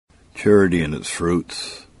Charity and Its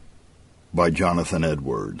Fruits by Jonathan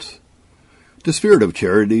Edwards. The spirit of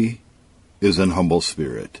charity is an humble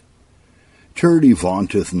spirit. Charity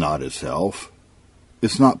vaunteth not itself,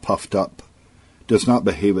 is not puffed up, does not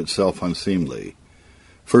behave itself unseemly.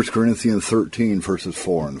 1 Corinthians 13, verses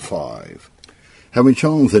 4 and 5. Having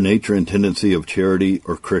shown the nature and tendency of charity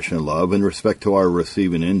or Christian love in respect to our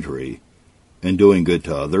receiving injury and doing good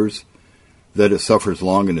to others, that it suffers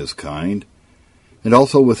long and is kind, and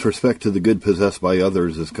also with respect to the good possessed by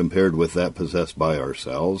others as compared with that possessed by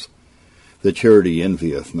ourselves, that charity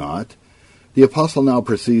envieth not, the apostle now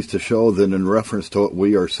proceeds to show that in reference to what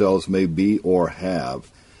we ourselves may be or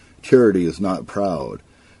have, charity is not proud,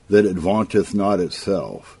 that it vaunteth not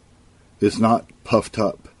itself, is not puffed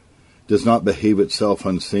up, does not behave itself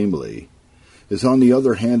unseemly, is on the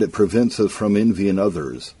other hand it prevents us from envying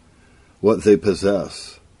others, what they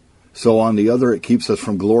possess. So on the other, it keeps us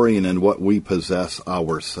from glorying in what we possess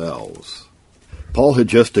ourselves. Paul had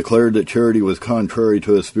just declared that charity was contrary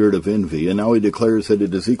to a spirit of envy, and now he declares that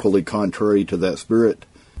it is equally contrary to that spirit,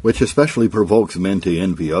 which especially provokes men to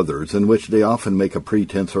envy others, in which they often make a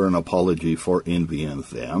pretense or an apology for envying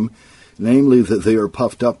them, namely that they are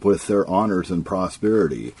puffed up with their honors and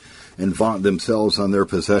prosperity, and vaunt themselves on their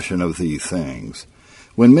possession of these things.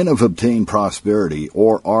 When men have obtained prosperity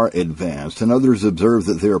or are advanced, and others observe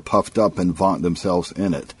that they are puffed up and vaunt themselves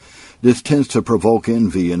in it, this tends to provoke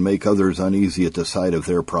envy and make others uneasy at the sight of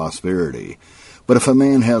their prosperity. But if a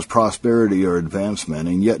man has prosperity or advancement,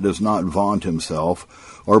 and yet does not vaunt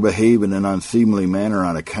himself or behave in an unseemly manner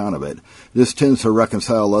on account of it, this tends to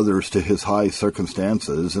reconcile others to his high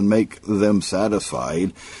circumstances and make them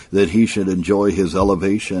satisfied that he should enjoy his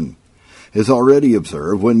elevation. As already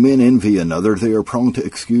observed, when men envy another, they are prone to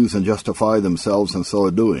excuse and justify themselves in so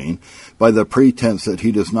doing by the pretense that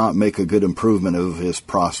he does not make a good improvement of his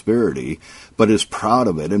prosperity, but is proud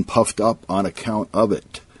of it and puffed up on account of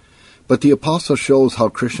it. But the apostle shows how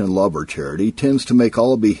Christian love or charity tends to make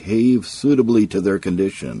all behave suitably to their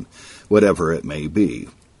condition, whatever it may be.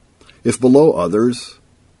 If below others,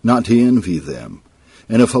 not to envy them,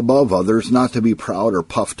 and if above others, not to be proud or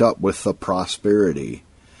puffed up with the prosperity.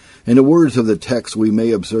 In the words of the text, we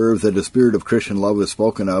may observe that the spirit of Christian love is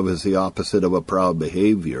spoken of as the opposite of a proud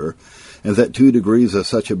behavior, and that 2 degrees of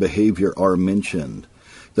such a behavior are mentioned.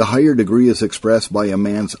 The higher degree is expressed by a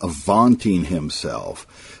man's vaunting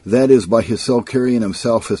himself, that is, by his so carrying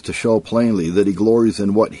himself as to show plainly that he glories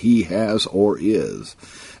in what he has or is.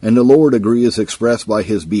 And the lower degree is expressed by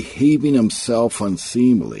his behaving himself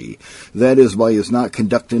unseemly, that is, by his not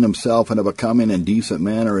conducting himself in a becoming and decent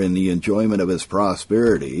manner in the enjoyment of his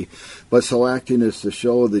prosperity, but so acting as to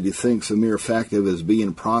show that he thinks the mere fact of his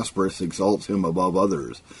being prosperous exalts him above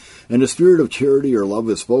others. And the spirit of charity or love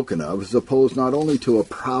is spoken of is opposed not only to a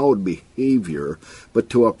proud behavior, but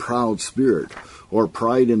to a proud spirit, or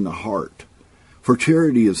pride in the heart. For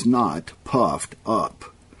charity is not puffed up.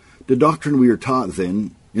 The doctrine we are taught,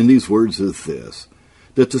 then, in these words is this,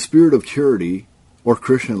 that the spirit of charity, or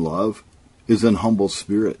Christian love, is an humble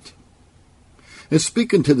spirit. And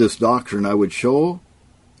speaking to this doctrine, I would show,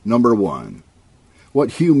 number 1,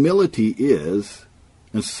 what humility is,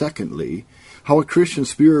 and secondly, how a Christian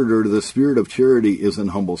spirit or the spirit of charity is an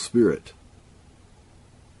humble spirit.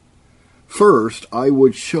 First, I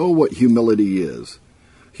would show what humility is.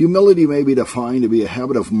 Humility may be defined to be a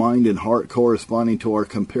habit of mind and heart corresponding to our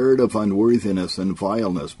comparative unworthiness and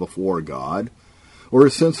vileness before God, or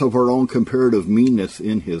a sense of our own comparative meanness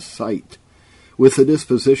in His sight, with a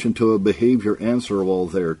disposition to a behavior answerable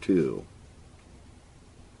thereto.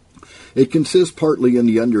 It consists partly in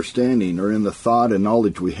the understanding or in the thought and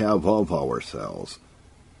knowledge we have of ourselves,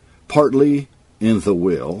 partly in the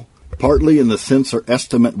will, partly in the sense or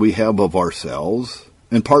estimate we have of ourselves,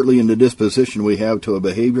 and partly in the disposition we have to a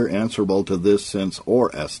behavior answerable to this sense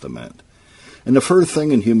or estimate. And the first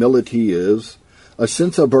thing in humility is a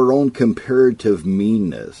sense of our own comparative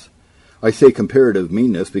meanness. I say comparative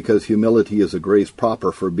meanness because humility is a grace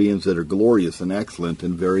proper for beings that are glorious and excellent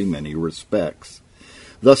in very many respects.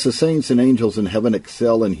 Thus the saints and angels in heaven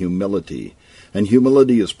excel in humility, and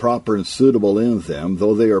humility is proper and suitable in them,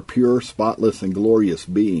 though they are pure, spotless, and glorious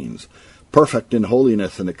beings, perfect in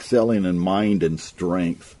holiness and excelling in mind and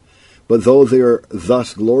strength. But though they are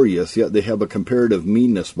thus glorious, yet they have a comparative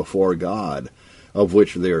meanness before God, of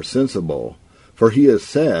which they are sensible. For he has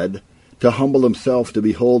said, to humble himself to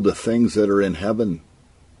behold the things that are in heaven.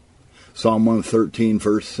 Psalm 113,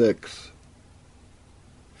 verse 6.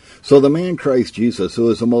 So the man Christ Jesus,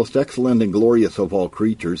 who is the most excellent and glorious of all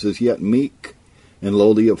creatures, is yet meek and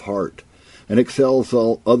lowly of heart, and excels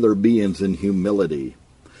all other beings in humility.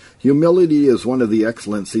 Humility is one of the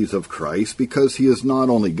excellencies of Christ because he is not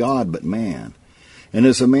only God but man. And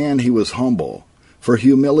as a man he was humble, for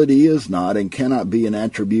humility is not and cannot be an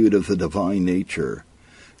attribute of the divine nature.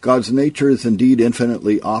 God's nature is indeed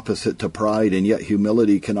infinitely opposite to pride, and yet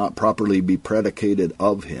humility cannot properly be predicated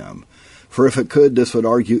of him. For if it could, this would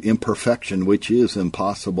argue imperfection, which is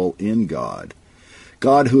impossible in God.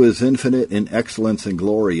 God, who is infinite in excellence and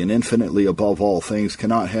glory, and infinitely above all things,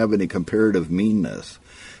 cannot have any comparative meanness,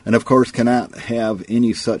 and of course cannot have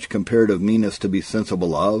any such comparative meanness to be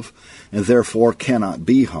sensible of, and therefore cannot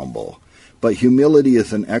be humble. But humility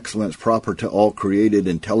is an excellence proper to all created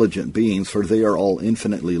intelligent beings, for they are all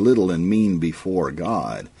infinitely little and mean before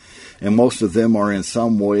God, and most of them are in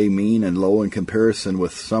some way mean and low in comparison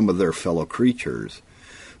with some of their fellow creatures.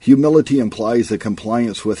 Humility implies a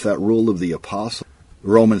compliance with that rule of the apostle,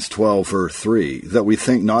 Romans 12, verse 3, that we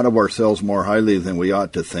think not of ourselves more highly than we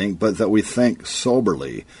ought to think, but that we think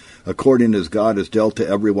soberly, according as God has dealt to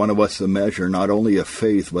every one of us a measure not only of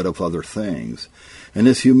faith but of other things. And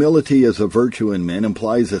this humility as a virtue in men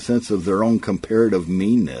implies a sense of their own comparative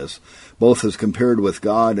meanness, both as compared with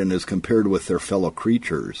God and as compared with their fellow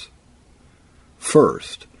creatures.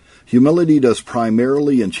 First, humility does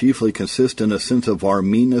primarily and chiefly consist in a sense of our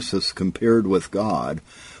meanness as compared with God,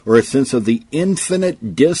 or a sense of the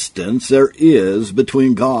infinite distance there is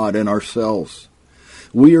between God and ourselves.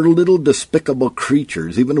 We are little despicable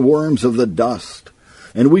creatures, even worms of the dust,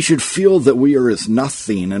 and we should feel that we are as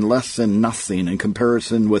nothing and less than nothing in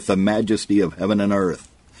comparison with the majesty of heaven and earth.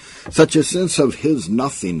 Such a sense of his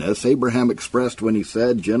nothingness Abraham expressed when he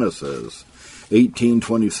said, Genesis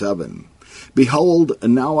 18:27, Behold,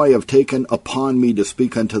 now I have taken upon me to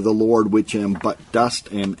speak unto the Lord, which am but dust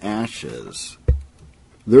and ashes.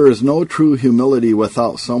 There is no true humility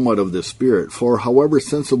without somewhat of the Spirit, for however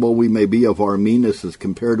sensible we may be of our meanness as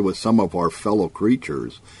compared with some of our fellow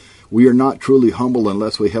creatures, we are not truly humble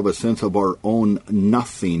unless we have a sense of our own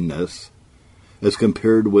nothingness as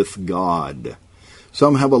compared with God.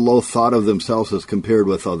 Some have a low thought of themselves as compared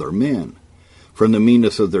with other men, from the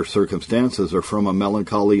meanness of their circumstances, or from a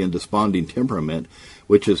melancholy and desponding temperament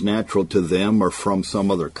which is natural to them, or from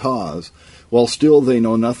some other cause, while still they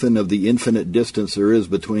know nothing of the infinite distance there is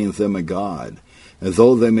between them and God. And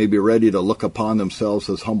though they may be ready to look upon themselves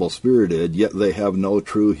as humble-spirited, yet they have no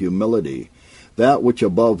true humility. That which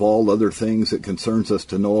above all other things it concerns us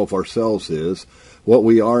to know of ourselves is what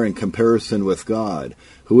we are in comparison with God,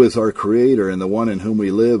 who is our Creator and the one in whom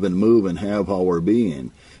we live and move and have our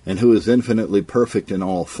being, and who is infinitely perfect in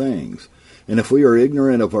all things. And if we are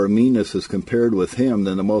ignorant of our meanness as compared with him,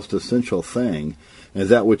 then the most essential thing, and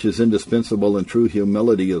that which is indispensable in true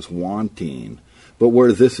humility, is wanting. But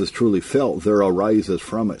where this is truly felt, there arises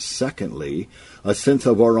from it, secondly, a sense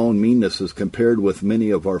of our own meanness as compared with many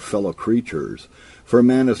of our fellow creatures. For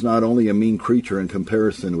man is not only a mean creature in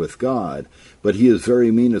comparison with God, but he is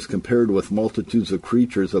very mean as compared with multitudes of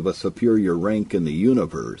creatures of a superior rank in the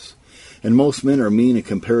universe. And most men are mean in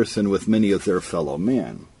comparison with many of their fellow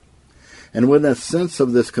men. And when a sense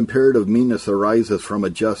of this comparative meanness arises from a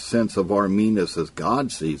just sense of our meanness as God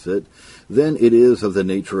sees it, then it is of the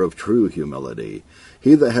nature of true humility.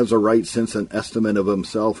 He that has a right sense and estimate of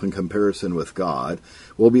himself in comparison with God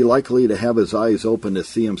will be likely to have his eyes open to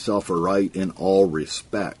see himself aright in all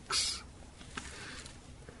respects.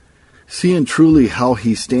 Seeing truly how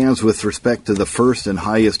he stands with respect to the first and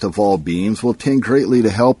highest of all beings will tend greatly to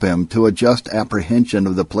help him to a just apprehension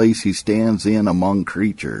of the place he stands in among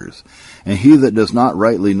creatures. And he that does not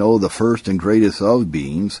rightly know the first and greatest of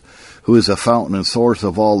beings, who is a fountain and source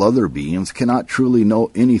of all other beings, cannot truly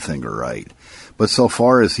know anything aright. But so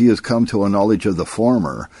far as he has come to a knowledge of the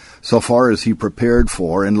former, so far as he prepared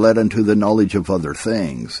for and led unto the knowledge of other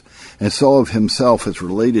things, and so of himself as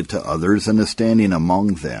related to others and as standing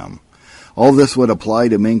among them. All this would apply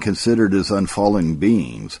to men considered as unfallen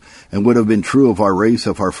beings, and would have been true of our race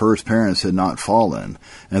if our first parents had not fallen,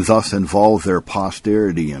 and thus involved their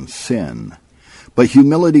posterity in sin. But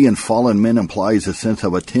humility in fallen men implies a sense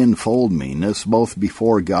of a tenfold meanness, both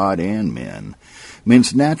before God and men.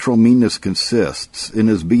 Men's natural meanness consists in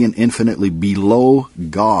his being infinitely below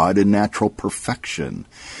God in natural perfection,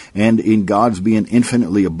 and in God's being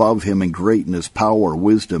infinitely above him in greatness, power,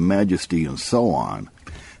 wisdom, majesty, and so on.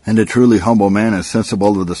 And a truly humble man is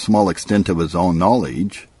sensible of the small extent of his own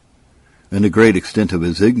knowledge, and the great extent of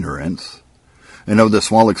his ignorance, and of the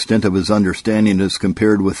small extent of his understanding as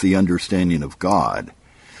compared with the understanding of God.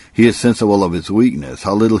 He is sensible of his weakness,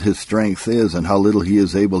 how little his strength is, and how little he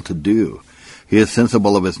is able to do. He is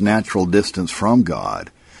sensible of his natural distance from God,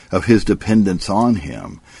 of his dependence on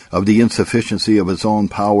him, of the insufficiency of his own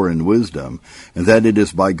power and wisdom, and that it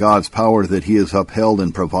is by God's power that he is upheld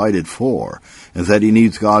and provided for, and that he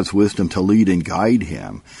needs God's wisdom to lead and guide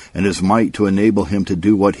him, and his might to enable him to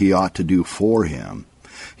do what he ought to do for him.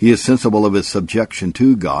 He is sensible of his subjection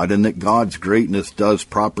to God, and that God's greatness does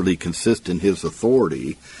properly consist in his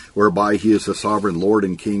authority, whereby he is the sovereign Lord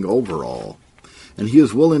and King over all. And he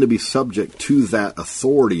is willing to be subject to that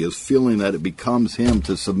authority, as feeling that it becomes him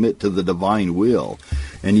to submit to the divine will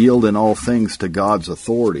and yield in all things to God's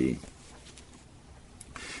authority.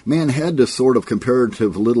 Man had this sort of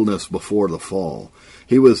comparative littleness before the fall.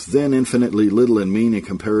 He was then infinitely little and mean in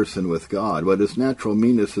comparison with God, but his natural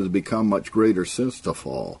meanness has become much greater since the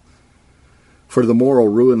fall. For the moral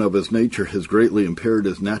ruin of his nature has greatly impaired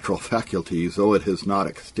his natural faculties, though it has not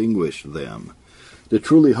extinguished them. The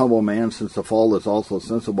truly humble man since the fall is also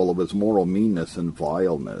sensible of his moral meanness and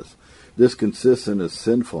vileness. This consists in his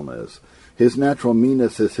sinfulness. His natural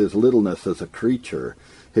meanness is his littleness as a creature.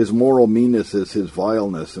 His moral meanness is his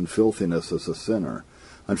vileness and filthiness as a sinner.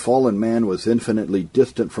 And fallen man was infinitely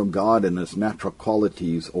distant from God in his natural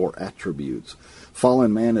qualities or attributes.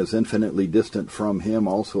 Fallen man is infinitely distant from him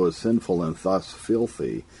also as sinful and thus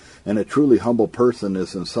filthy. And a truly humble person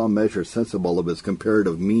is in some measure sensible of his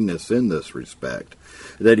comparative meanness in this respect,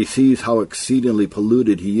 that he sees how exceedingly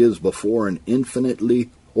polluted he is before an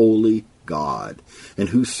infinitely holy God, in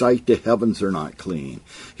whose sight the heavens are not clean.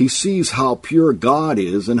 He sees how pure God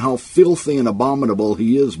is, and how filthy and abominable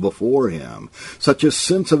he is before him. Such a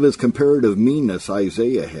sense of his comparative meanness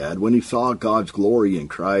Isaiah had when he saw God's glory and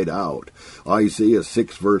cried out. Isaiah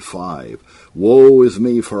 6 verse 5, "Woe is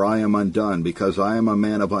me, for I am undone, because I am a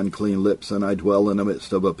man of unclean lips, and I dwell in the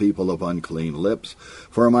midst of a people of unclean lips.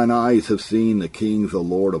 For mine eyes have seen the King, the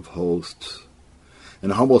Lord of hosts." An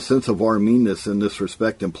humble sense of our meanness in this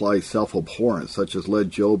respect implies self-abhorrence, such as led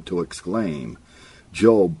Job to exclaim,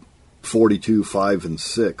 Job 42, 5 and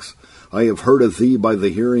 6, "I have heard of thee by the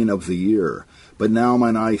hearing of the ear, but now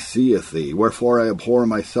mine eye seeth thee, wherefore I abhor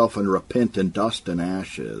myself and repent in dust and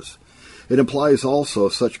ashes." It implies also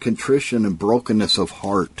such contrition and brokenness of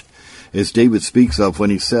heart, as David speaks of when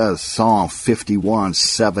he says, Psalm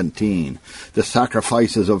 51:17, "The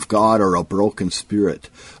sacrifices of God are a broken spirit,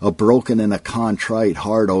 a broken and a contrite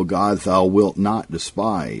heart, O God, thou wilt not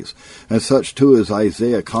despise." And such too as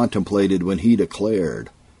Isaiah contemplated when he declared,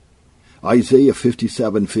 Isaiah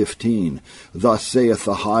 57:15, "Thus saith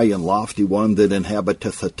the high and lofty one that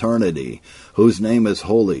inhabiteth eternity, whose name is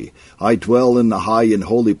holy. I dwell in the high and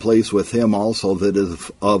holy place with him also that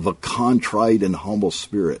is of a contrite and humble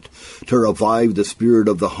spirit, to revive the spirit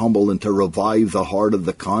of the humble and to revive the heart of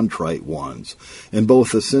the contrite ones." And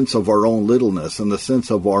both the sense of our own littleness and the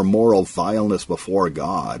sense of our moral vileness before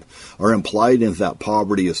God are implied in that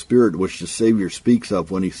poverty of spirit which the Savior speaks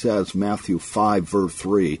of when he says, Matthew 5 verse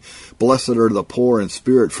 3, "Blessed are the poor in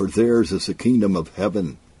spirit, for theirs is the kingdom of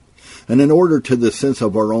heaven." And in order to the sense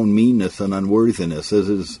of our own meanness and unworthiness, as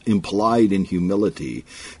is implied in humility,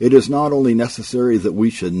 it is not only necessary that we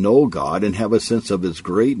should know God and have a sense of his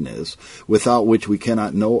greatness, without which we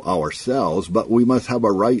cannot know ourselves, but we must have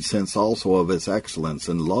a right sense also of his excellence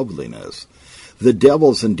and loveliness. The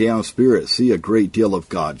devils and down spirits see a great deal of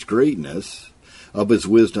God's greatness, of his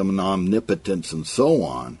wisdom and omnipotence and so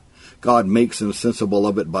on. God makes them sensible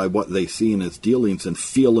of it by what they see in his dealings and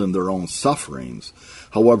feel in their own sufferings.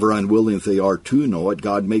 However unwilling they are to know it,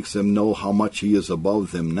 God makes them know how much he is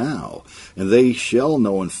above them now, and they shall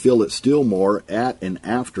know and feel it still more at and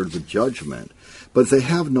after the judgment. But they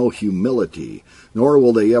have no humility, nor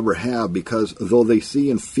will they ever have, because though they see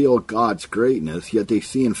and feel God's greatness, yet they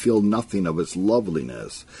see and feel nothing of his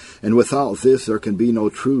loveliness. And without this there can be no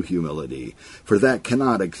true humility, for that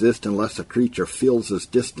cannot exist unless a creature feels his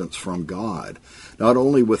distance from God, not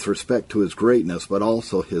only with respect to his greatness, but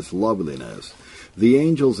also his loveliness. The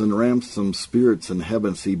angels and ransomed spirits in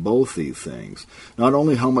heaven see both these things, not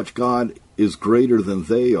only how much God is greater than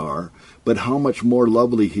they are, but how much more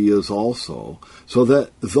lovely he is also, so that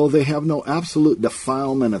though they have no absolute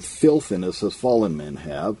defilement and filthiness as fallen men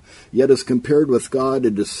have, yet as compared with God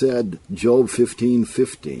it is said, Job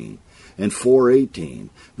 15:15 and 4:18,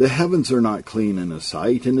 "The heavens are not clean in his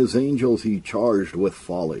sight, and his angels he charged with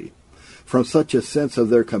folly." From such a sense of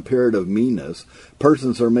their comparative meanness,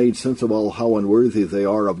 persons are made sensible how unworthy they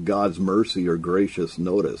are of God's mercy or gracious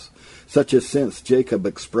notice. Such a sense Jacob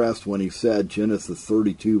expressed when he said, Genesis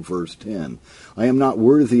 32 verse 10, "I am not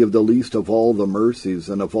worthy of the least of all the mercies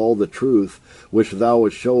and of all the truth which thou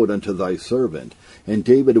hast showed unto thy servant." And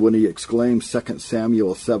David when he exclaimed 2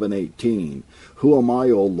 Samuel 7:18, Who am I,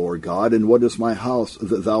 O Lord God, and what is my house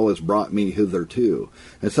that thou hast brought me hitherto?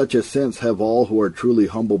 In such a sense have all who are truly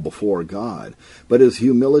humble before God. But as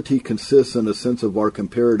humility consists in a sense of our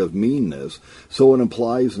comparative meanness, so it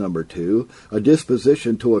implies, number 2, a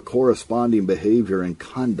disposition to a corresponding behavior and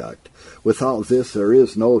conduct. Without this there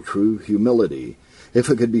is no true humility. If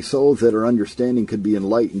it could be so that our understanding could be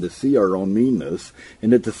enlightened to see our own meanness,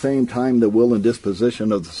 and at the same time the will and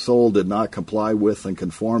disposition of the soul did not comply with and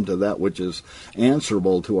conform to that which is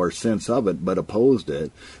answerable to our sense of it, but opposed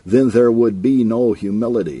it, then there would be no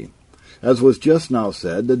humility. As was just now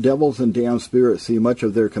said, the devils and damned spirits see much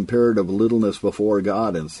of their comparative littleness before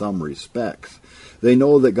God in some respects. They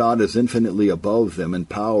know that God is infinitely above them in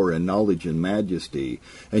power and knowledge and majesty,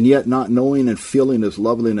 and yet not knowing and feeling his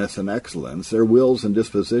loveliness and excellence, their wills and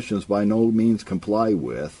dispositions by no means comply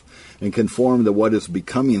with and conform to what is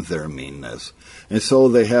becoming their meanness, and so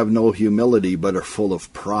they have no humility but are full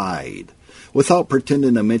of pride. Without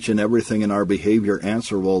pretending to mention everything in our behavior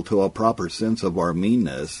answerable to a proper sense of our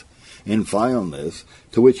meanness and vileness,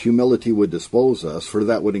 to which humility would dispose us, for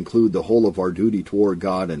that would include the whole of our duty toward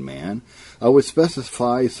God and man, I would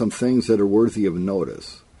specify some things that are worthy of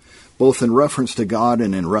notice, both in reference to God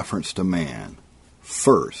and in reference to man.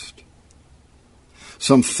 First,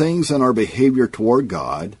 some things in our behavior toward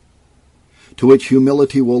God to which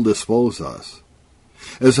humility will dispose us.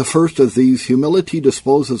 As the first of these, humility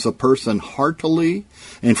disposes a person heartily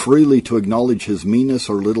and freely to acknowledge his meanness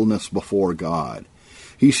or littleness before God.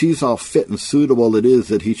 He sees how fit and suitable it is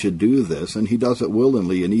that he should do this, and he does it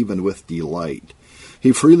willingly and even with delight.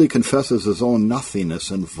 He freely confesses his own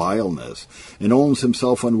nothingness and vileness, and owns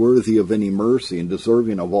himself unworthy of any mercy and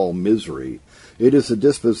deserving of all misery. It is the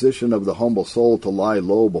disposition of the humble soul to lie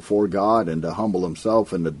low before God and to humble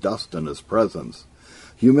himself in the dust in his presence.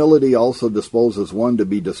 Humility also disposes one to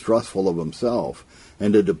be distrustful of himself,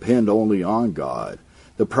 and to depend only on God.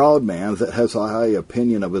 The proud man that has a high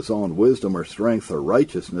opinion of his own wisdom or strength or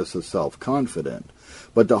righteousness is self-confident.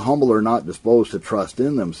 But the humble are not disposed to trust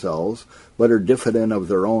in themselves, but are diffident of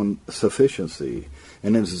their own sufficiency,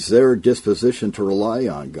 and it is their disposition to rely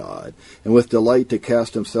on God, and with delight to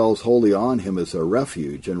cast themselves wholly on him as their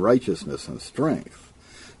refuge and righteousness and strength.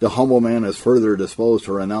 The humble man is further disposed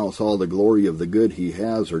to renounce all the glory of the good he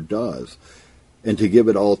has or does, and to give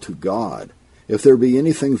it all to God. If there be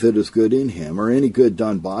anything that is good in him, or any good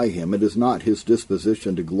done by him, it is not his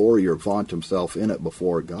disposition to glory or vaunt himself in it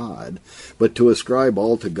before God, but to ascribe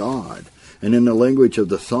all to God, and in the language of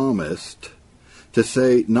the psalmist, to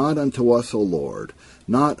say, Not unto us, O Lord,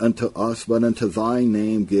 not unto us, but unto thy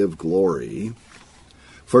name give glory,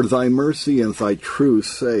 for thy mercy and thy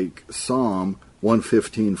truth's sake. Psalm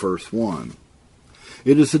 115, verse 1.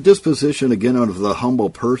 It is the disposition again of the humble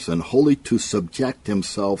person wholly to subject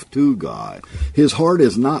himself to God. His heart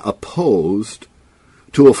is not opposed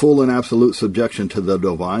to a full and absolute subjection to the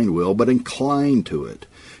divine will, but inclined to it.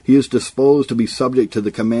 He is disposed to be subject to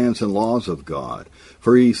the commands and laws of God,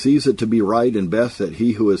 for he sees it to be right and best that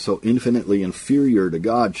he who is so infinitely inferior to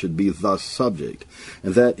God should be thus subject,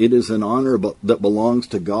 and that it is an honor that belongs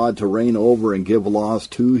to God to reign over and give laws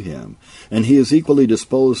to him. And he is equally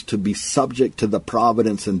disposed to be subject to the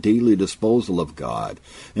providence and daily disposal of God,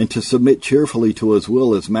 and to submit cheerfully to his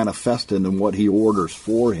will as manifested in what he orders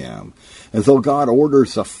for him. And though God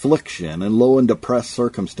orders affliction and low and depressed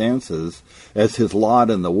circumstances as his lot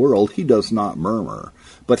in the world, he does not murmur.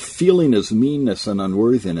 But feeling his meanness and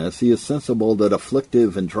unworthiness, he is sensible that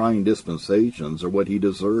afflictive and trying dispensations are what he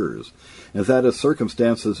deserves, and that his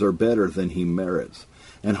circumstances are better than he merits.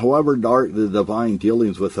 And however dark the divine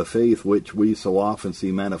dealings with the faith which we so often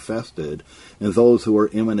see manifested in those who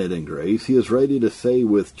are eminent in grace, he is ready to say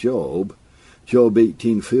with Job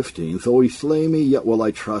 18:15, Though he slay me, yet will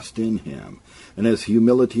I trust in him. And as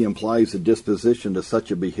humility implies a disposition to such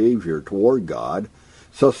a behavior toward God,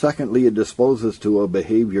 so secondly it disposes to a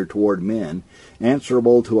behavior toward men,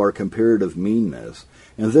 answerable to our comparative meanness.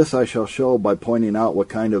 And this I shall show by pointing out what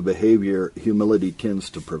kind of behavior humility tends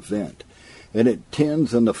to prevent. And it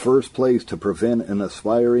tends in the first place to prevent an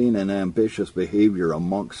aspiring and ambitious behavior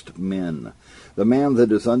amongst men. The man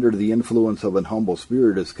that is under the influence of an humble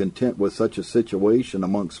spirit is content with such a situation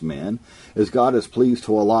amongst men as God is pleased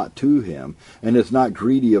to allot to him, and is not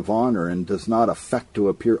greedy of honor, and does not affect to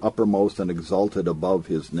appear uppermost and exalted above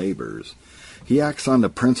his neighbors. He acts on the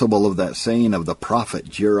principle of that saying of the prophet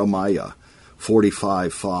Jeremiah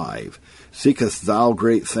 45:5, Seekest thou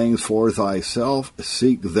great things for thyself?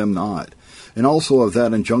 Seek them not. And also of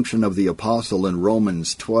that injunction of the apostle in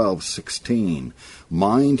Romans 12:16,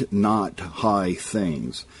 Mind not high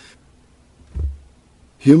things.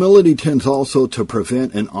 Humility tends also to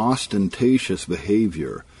prevent an ostentatious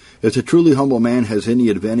behavior. If the truly humble man has any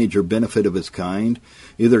advantage or benefit of his kind,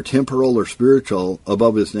 either temporal or spiritual,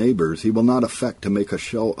 above his neighbors, he will not affect to make a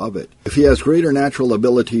show of it. If he has greater natural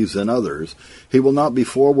abilities than others, he will not be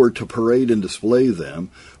forward to parade and display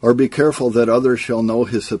them, or be careful that others shall know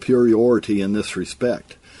his superiority in this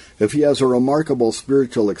respect. If he has a remarkable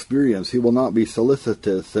spiritual experience, he will not be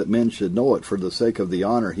solicitous that men should know it for the sake of the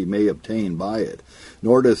honor he may obtain by it,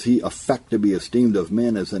 nor does he affect to be esteemed of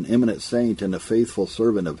men as an eminent saint and a faithful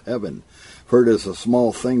servant of heaven, for it is a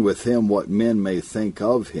small thing with him what men may think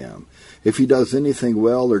of him. If he does anything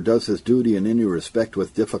well or does his duty in any respect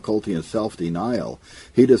with difficulty and self-denial,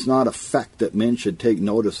 he does not affect that men should take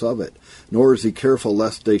notice of it, nor is he careful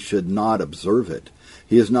lest they should not observe it.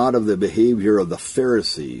 He is not of the behavior of the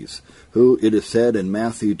Pharisees, who, it is said in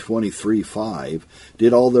Matthew 23:5,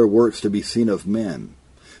 did all their works to be seen of men.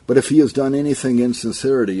 But if he has done anything in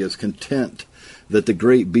sincerity, is content that the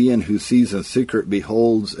great Being who sees in secret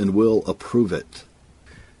beholds and will approve it.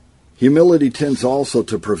 Humility tends also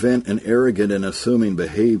to prevent an arrogant and assuming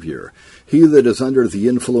behavior. He that is under the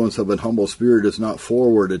influence of an humble spirit is not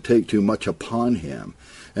forward to take too much upon him.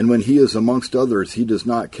 And when he is amongst others, he does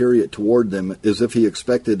not carry it toward them as if he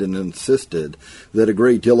expected and insisted that a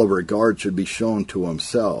great deal of regard should be shown to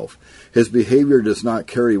himself. His behavior does not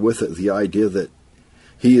carry with it the idea that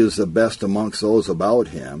he is the best amongst those about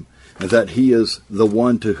him, and that he is the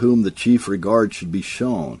one to whom the chief regard should be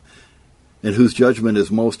shown, and whose judgment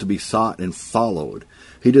is most to be sought and followed.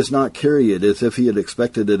 He does not carry it as if he had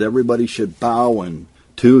expected that everybody should bow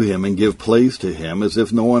to him and give place to him, as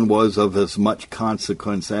if no one was of as much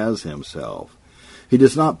consequence as himself. He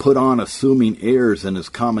does not put on assuming airs in his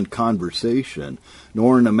common conversation,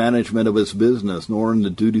 nor in the management of his business, nor in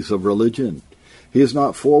the duties of religion. He is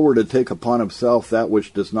not forward to take upon himself that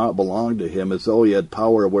which does not belong to him, as though he had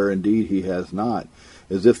power where indeed he has not,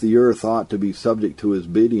 as if the earth ought to be subject to his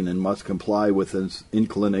bidding and must comply with his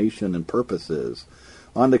inclination and purposes.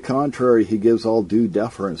 On the contrary, he gives all due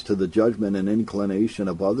deference to the judgment and inclination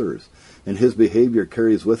of others, and his behavior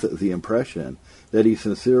carries with it the impression that he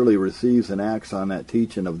sincerely receives and acts on that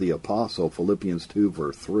teaching of the Apostle, Philippians 2,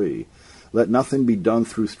 verse 3. Let nothing be done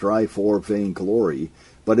through strife or vainglory,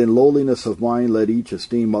 but in lowliness of mind let each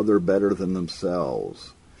esteem other better than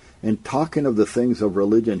themselves. In talking of the things of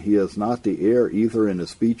religion, he has not the air, either in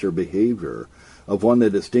his speech or behavior, of one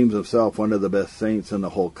that esteems himself one of the best saints in the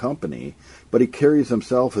whole company, but he carries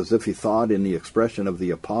himself as if he thought, in the expression of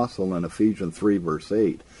the Apostle in Ephesians 3, verse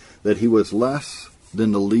 8, that he was less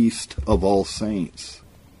than the least of all saints.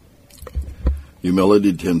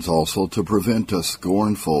 Humility tends also to prevent a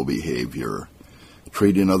scornful behavior.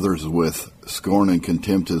 Treating others with scorn and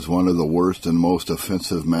contempt is one of the worst and most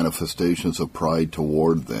offensive manifestations of pride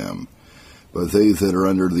toward them. But they that are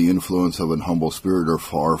under the influence of an humble spirit are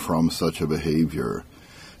far from such a behavior.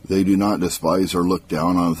 They do not despise or look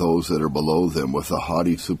down on those that are below them with a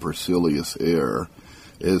haughty, supercilious air,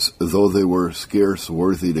 as though they were scarce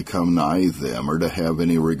worthy to come nigh them or to have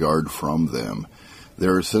any regard from them. They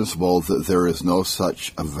are sensible that there is no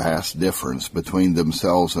such a vast difference between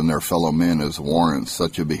themselves and their fellow men as warrants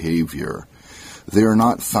such a behavior. They are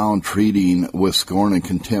not found treating with scorn and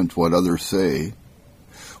contempt what others say,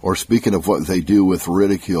 or speaking of what they do with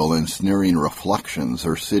ridicule and sneering reflections,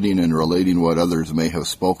 or sitting and relating what others may have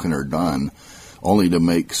spoken or done, only to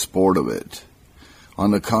make sport of it. On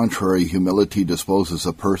the contrary, humility disposes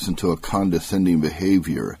a person to a condescending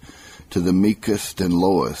behavior, to the meekest and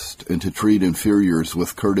lowest, and to treat inferiors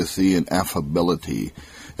with courtesy and affability,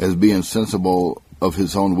 as being sensible of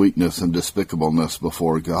his own weakness and despicableness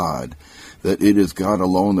before God, that it is God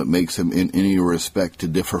alone that makes him in any respect to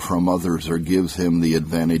differ from others or gives him the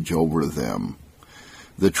advantage over them.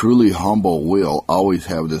 The truly humble will always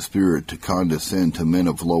have the spirit to condescend to men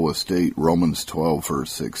of low estate, Romans 12,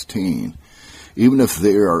 verse 16. Even if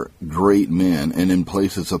they are great men and in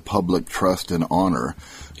places of public trust and honor,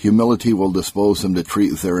 humility will dispose them to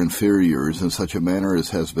treat their inferiors in such a manner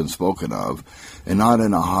as has been spoken of, and not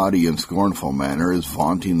in a haughty and scornful manner as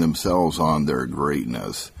vaunting themselves on their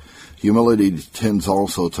greatness. Humility tends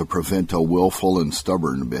also to prevent a willful and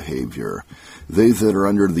stubborn behavior. They that are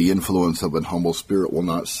under the influence of an humble spirit will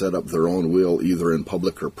not set up their own will either in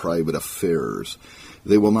public or private affairs.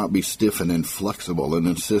 They will not be stiff and inflexible and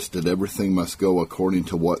insist that everything must go according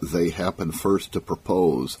to what they happen first to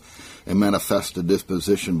propose, and manifest a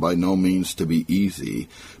disposition by no means to be easy,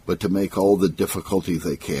 but to make all the difficulty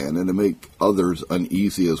they can, and to make others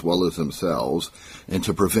uneasy as well as themselves, and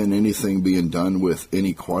to prevent anything being done with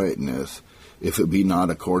any quietness, if it be not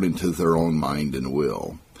according to their own mind and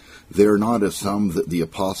will. They are not as some that the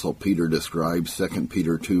Apostle Peter describes, 2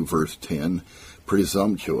 Peter 2, verse 10,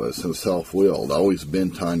 presumptuous and self-willed, always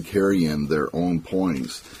bent on carrying their own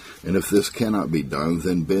points, and if this cannot be done,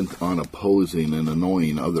 then bent on opposing and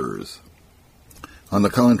annoying others. On the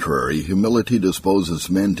contrary, humility disposes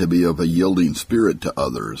men to be of a yielding spirit to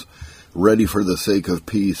others, ready for the sake of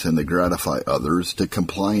peace and to gratify others, to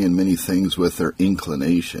comply in many things with their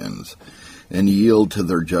inclinations, and yield to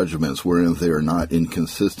their judgments wherein they are not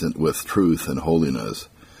inconsistent with truth and holiness.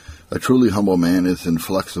 A truly humble man is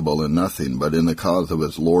inflexible in nothing but in the cause of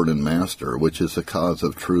his Lord and Master, which is the cause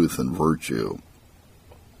of truth and virtue.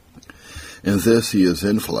 In this he is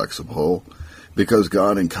inflexible, because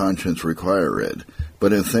God and conscience require it,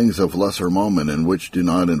 but in things of lesser moment and which do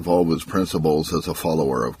not involve his principles as a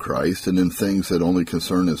follower of Christ, and in things that only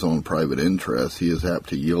concern his own private interests, he is apt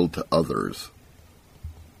to yield to others.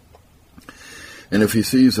 And if he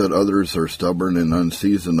sees that others are stubborn and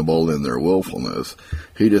unseasonable in their willfulness,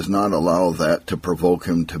 he does not allow that to provoke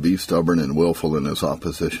him to be stubborn and willful in his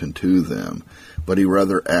opposition to them, but he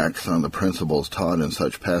rather acts on the principles taught in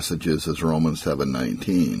such passages as Romans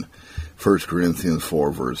 7:19, 1 Corinthians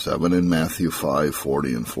 4 verse 7, and Matthew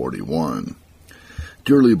 5:40 and 41.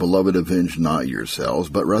 Dearly beloved, avenge not yourselves,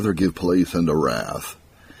 but rather give place unto wrath.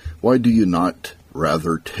 Why do you not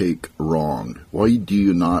rather take wrong? Why do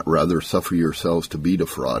you not rather suffer yourselves to be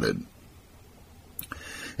defrauded?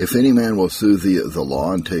 If any man will sue thee at the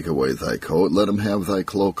law and take away thy coat, let him have thy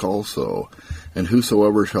cloak also. And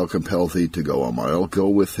whosoever shall compel thee to go a mile, go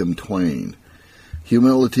with him twain.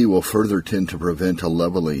 Humility will further tend to prevent a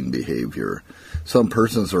leveling behavior. Some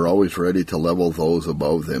persons are always ready to level those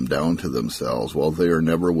above them down to themselves, while they are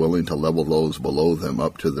never willing to level those below them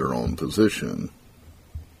up to their own position.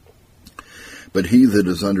 But he that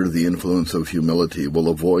is under the influence of humility will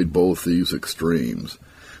avoid both these extremes.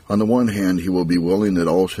 On the one hand, he will be willing that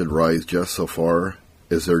all should rise just so far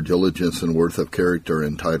as their diligence and worth of character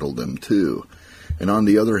entitle them to, and on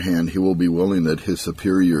the other hand, he will be willing that his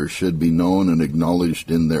superiors should be known and acknowledged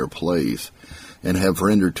in their place, and have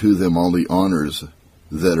rendered to them all the honors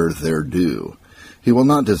that are their due. He will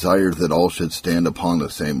not desire that all should stand upon the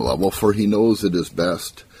same level, for he knows it is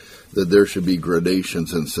best that there should be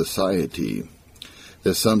gradations in society,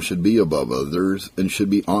 that some should be above others, and should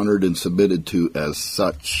be honored and submitted to as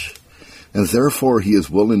such. And therefore he is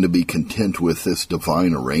willing to be content with this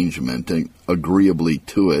divine arrangement, and agreeably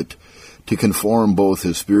to it, to conform both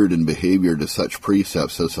his spirit and behavior to such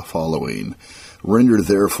precepts as the following: Render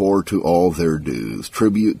therefore to all their dues,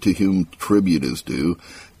 tribute to whom tribute is due,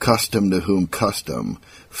 custom to whom custom,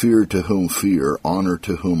 fear to whom fear, honor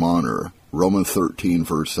to whom honor. Romans 13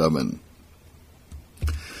 verse 7.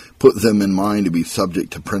 Put them in mind to be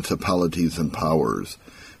subject to principalities and powers,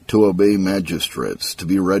 to obey magistrates, to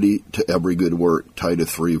be ready to every good work.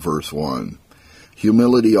 Titus 3 verse 1.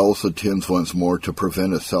 Humility also tends once more to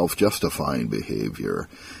prevent a self-justifying behavior.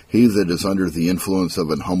 He that is under the influence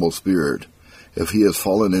of an humble spirit, if he has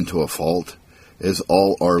fallen into a fault, as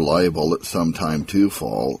all are liable at some time to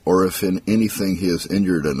fall, or if in anything he has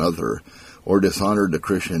injured another, or dishonored the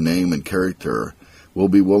Christian name and character, will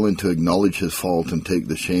be willing to acknowledge his fault and take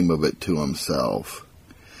the shame of it to himself.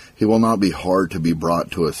 He will not be hard to be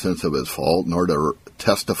brought to a sense of his fault, nor to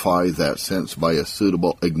testify that sense by a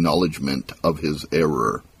suitable acknowledgment of his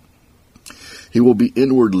error. He will be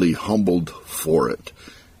inwardly humbled for it,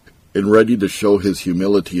 and ready to show his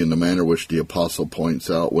humility in the manner which the apostle points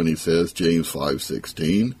out when he says, James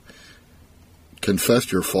 5:16,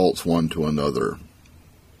 confess your faults one to another.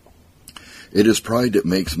 It is pride that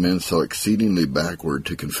makes men so exceedingly backward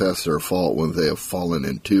to confess their fault when they have fallen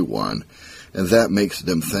into one, and that makes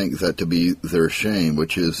them think that to be their shame,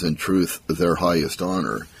 which is in truth their highest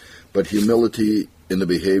honor. But humility in the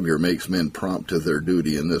behavior makes men prompt to their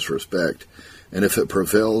duty in this respect, and if it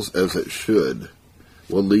prevails as it should,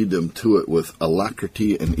 will lead them to it with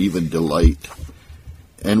alacrity and even delight.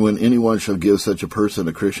 And when anyone shall give such a person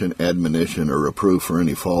a Christian admonition or reproof for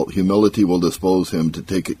any fault, humility will dispose him to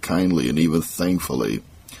take it kindly and even thankfully.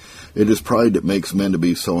 It is pride that makes men to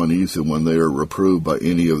be so uneasy when they are reproved by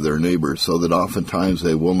any of their neighbors, so that oftentimes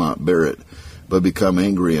they will not bear it, but become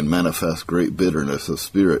angry and manifest great bitterness of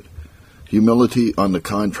spirit. Humility, on the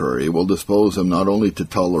contrary, will dispose them not only to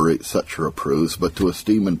tolerate such reproofs, but to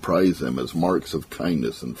esteem and prize them as marks of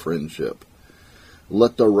kindness and friendship.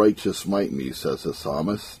 Let the righteous smite me, says the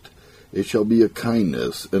psalmist. It shall be a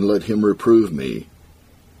kindness, and let him reprove me.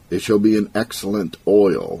 It shall be an excellent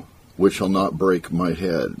oil, which shall not break my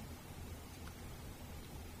head.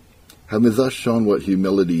 Having thus shown what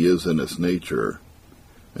humility is in its nature,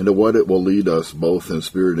 and to what it will lead us both in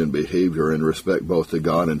spirit and behavior in respect both to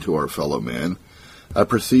God and to our fellow men, I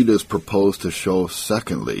proceed as proposed to show,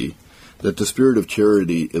 secondly, that the spirit of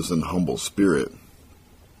charity is an humble spirit.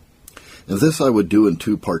 And this I would do in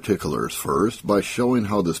two particulars. First, by showing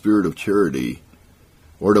how the spirit of charity,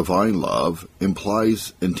 or divine love,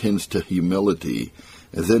 implies and tends to humility,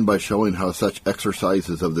 and then by showing how such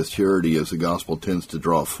exercises of this charity as the gospel tends to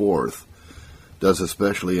draw forth, does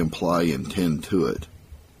especially imply and tend to it.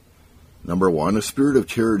 Number one, a spirit of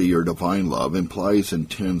charity or divine love implies and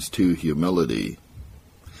tends to humility.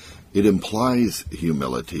 It implies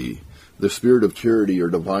humility. The spirit of charity or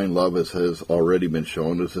divine love, as has already been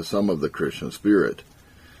shown, is the sum of the Christian spirit,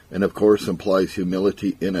 and of course implies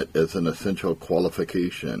humility in it as an essential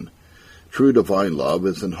qualification. True divine love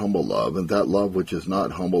is an humble love, and that love which is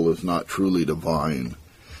not humble is not truly divine.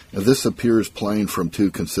 And this appears plain from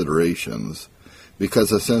two considerations.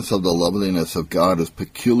 Because a sense of the loveliness of God is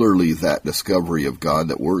peculiarly that discovery of God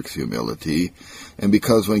that works humility, and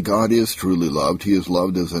because when God is truly loved, he is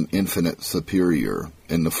loved as an infinite superior.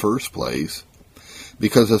 In the first place,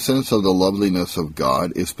 because a sense of the loveliness of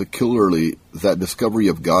God is peculiarly that discovery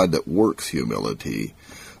of God that works humility.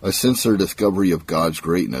 A sincere discovery of God's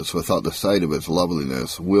greatness without the sight of his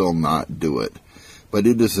loveliness will not do it. But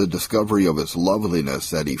it is the discovery of his loveliness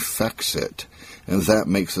that effects it, and that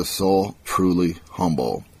makes the soul truly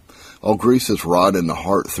humble. All grace is wrought in the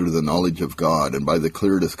heart through the knowledge of God and by the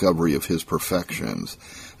clear discovery of his perfections,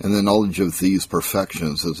 and the knowledge of these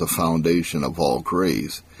perfections is the foundation of all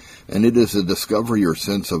grace. And it is a discovery or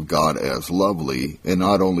sense of God as lovely, and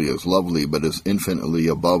not only as lovely, but as infinitely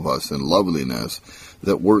above us in loveliness,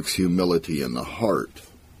 that works humility in the heart.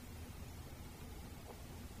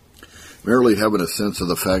 Merely having a sense of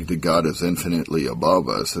the fact that God is infinitely above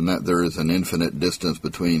us and that there is an infinite distance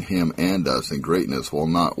between him and us in greatness will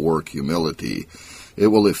not work humility. It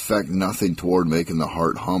will effect nothing toward making the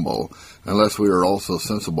heart humble, unless we are also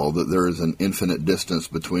sensible that there is an infinite distance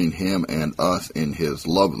between him and us in his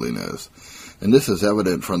loveliness. And this is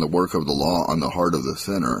evident from the work of the law on the heart of the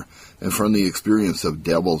sinner, and from the experience of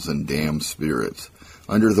devils and damned spirits.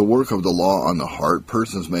 Under the work of the law on the heart,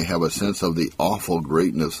 persons may have a sense of the awful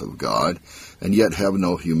greatness of God, and yet have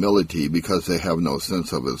no humility because they have no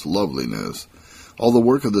sense of his loveliness. All the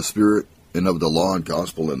work of the Spirit and of the law and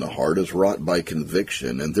gospel in the heart is wrought by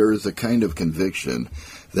conviction, and there is a kind of conviction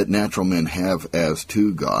that natural men have as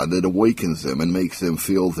to God that awakens them and makes them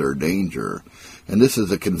feel their danger. And this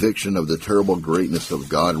is a conviction of the terrible greatness of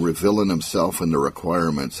God revealing himself in the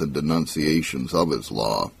requirements and denunciations of his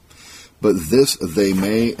law. But this they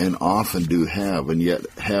may and often do have, and yet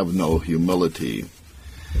have no humility.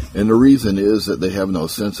 And the reason is that they have no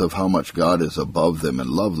sense of how much God is above them in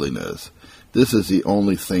loveliness. This is the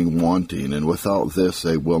only thing wanting, and without this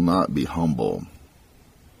they will not be humble.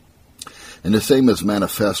 And the same is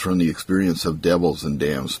manifest from the experience of devils and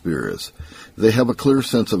damned spirits. They have a clear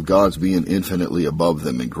sense of God's being infinitely above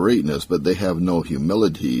them in greatness, but they have no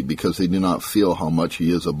humility because they do not feel how much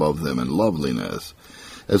he is above them in loveliness.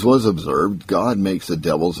 As was observed, God makes the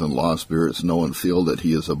devils and lost spirits know and feel that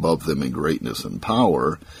he is above them in greatness and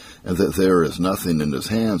power, and that there is nothing in his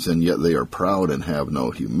hands, and yet they are proud and have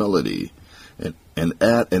no humility. And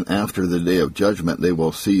at and after the day of judgment they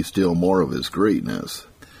will see still more of his greatness.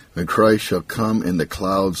 When Christ shall come in the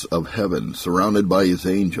clouds of heaven, surrounded by his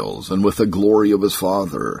angels, and with the glory of his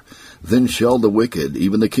Father, then shall the wicked,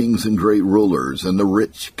 even the kings and great rulers, and the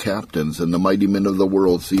rich captains, and the mighty men of the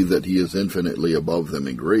world see that he is infinitely above them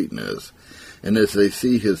in greatness. And as they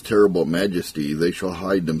see his terrible majesty, they shall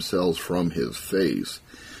hide themselves from his face.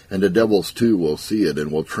 And the devils too will see it,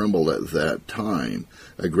 and will tremble at that time,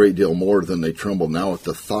 a great deal more than they tremble now at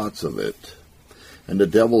the thoughts of it. And the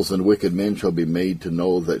devils and wicked men shall be made to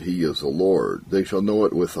know that he is the Lord. They shall know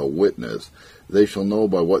it with a witness. They shall know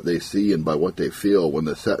by what they see and by what they feel when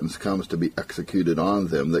the sentence comes to be executed on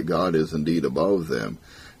them that God is indeed above them,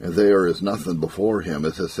 and they are as nothing before him,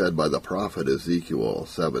 as is said by the prophet Ezekiel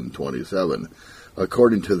 7:27.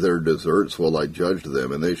 According to their deserts will I judge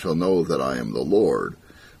them, and they shall know that I am the Lord.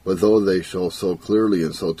 But though they shall so clearly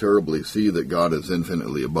and so terribly see that God is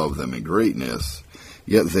infinitely above them in greatness,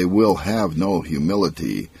 yet they will have no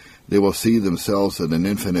humility. They will see themselves at an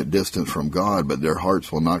infinite distance from God, but their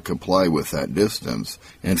hearts will not comply with that distance,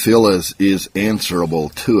 and feel as is answerable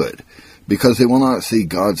to it, because they will not see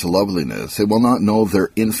God's loveliness. They will not know their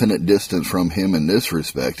infinite distance from him in this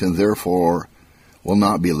respect, and therefore will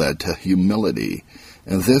not be led to humility.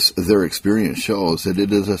 And this their experience shows, that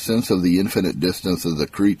it is a sense of the infinite distance of the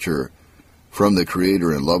creature from the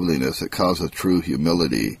Creator in loveliness that causes true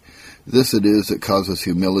humility. This it is that causes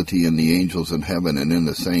humility in the angels in heaven and in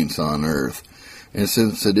the saints on earth. And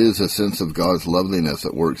since it is a sense of God's loveliness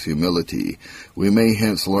that works humility, we may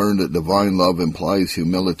hence learn that divine love implies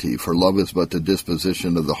humility, for love is but the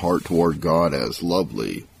disposition of the heart toward God as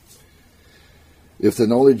lovely. If the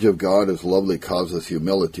knowledge of God as lovely causes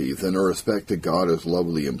humility, then a respect to God as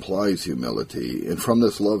lovely implies humility, and from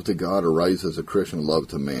this love to God arises a Christian love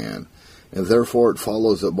to man, and therefore it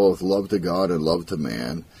follows that both love to God and love to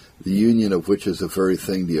man, the union of which is the very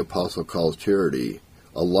thing the apostle calls charity,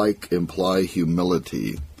 alike imply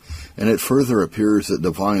humility. And it further appears that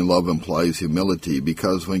divine love implies humility,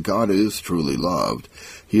 because when God is truly loved,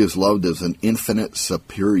 he is loved as an infinite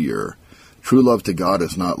superior. True love to God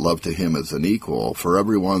is not love to him as an equal, for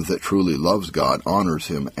everyone that truly loves God honors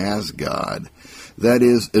him as God. That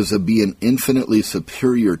is, as a being infinitely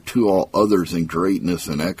superior to all others in greatness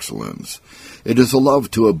and excellence. It is a love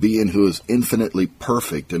to a being who is infinitely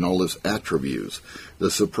perfect in all his attributes, the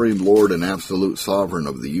supreme Lord and absolute sovereign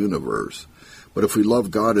of the universe. But if we love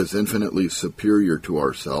God as infinitely superior to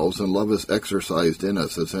ourselves, and love is exercised in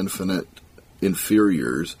us as infinite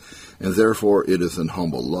inferiors, and therefore it is an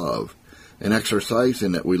humble love. In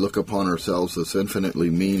exercising it, we look upon ourselves as infinitely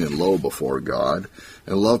mean and low before God,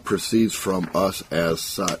 and love proceeds from us as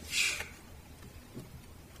such.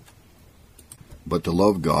 But to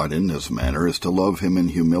love God in this manner is to love him in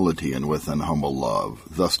humility and with an humble love.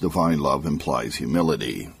 Thus divine love implies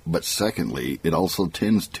humility. But secondly, it also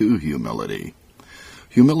tends to humility.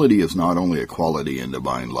 Humility is not only a quality in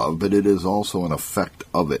divine love, but it is also an effect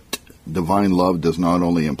of it. Divine love does not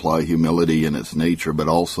only imply humility in its nature, but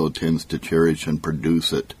also tends to cherish and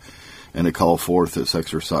produce it, and to call forth its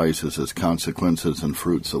exercises as consequences and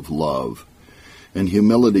fruits of love. And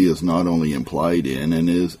humility is not only implied in and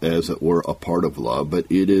is, as it were, a part of love,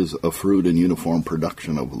 but it is a fruit and uniform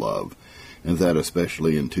production of love, and that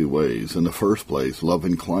especially in two ways. In the first place, love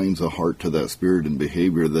inclines a heart to that spirit and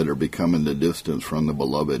behavior that are becoming the distance from the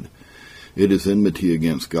beloved. It is enmity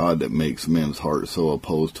against God that makes men's hearts so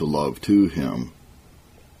opposed to love to him.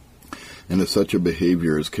 And if such a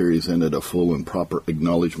behavior as carries in it a full and proper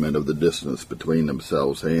acknowledgement of the distance between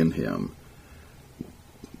themselves and him.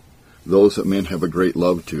 Those that men have a great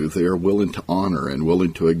love to, they are willing to honor and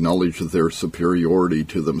willing to acknowledge their superiority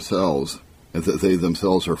to themselves, and that they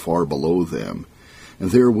themselves are far below them.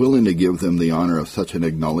 And they are willing to give them the honor of such an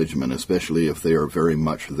acknowledgement, especially if they are very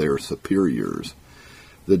much their superiors.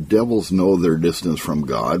 The devils know their distance from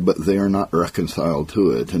God, but they are not reconciled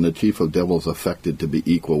to it, and the chief of devils affected to be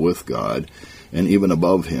equal with God, and even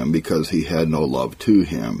above him, because he had no love to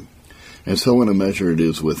him. And so in a measure it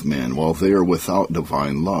is with men, while they are without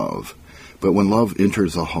divine love. But when love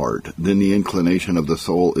enters a heart, then the inclination of the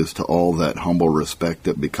soul is to all that humble respect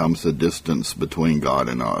that becomes the distance between God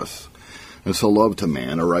and us. And so love to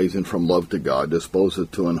man, arising from love to God, disposes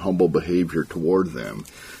to an humble behavior toward them,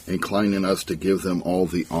 inclining us to give them all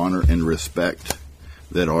the honor and respect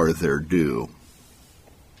that are their due.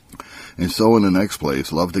 And so in the next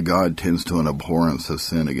place, love to God tends to an abhorrence of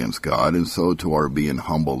sin against God, and so to our being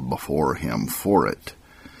humbled before him for it.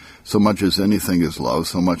 So much as anything is loved,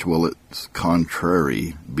 so much will its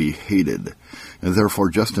contrary be hated. And therefore,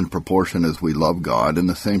 just in proportion as we love God, in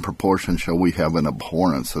the same proportion shall we have an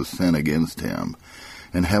abhorrence of sin against him.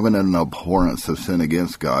 And having an abhorrence of sin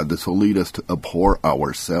against God, this will lead us to abhor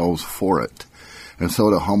ourselves for it, and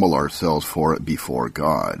so to humble ourselves for it before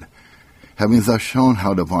God. Having thus shown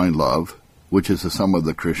how divine love, which is the sum of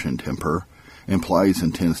the Christian temper, implies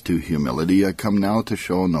and tends to humility, I come now to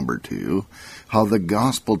show, number 2, how the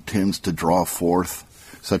gospel tends to draw forth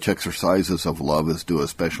such exercises of love as do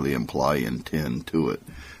especially imply and tend to it.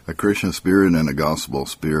 A Christian spirit and a gospel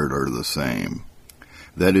spirit are the same.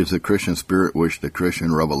 That is, the Christian spirit which the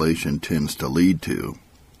Christian revelation tends to lead to.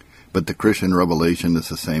 But the Christian revelation is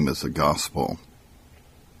the same as the gospel.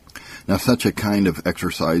 Now, such a kind of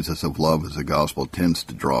exercises of love as the gospel tends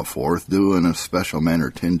to draw forth do in a special manner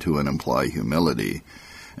tend to and imply humility,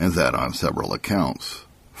 and that on several accounts.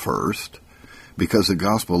 First, because the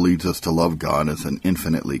gospel leads us to love God as an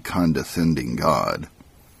infinitely condescending God.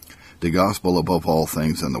 The gospel, above all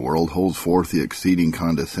things in the world, holds forth the exceeding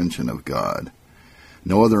condescension of God.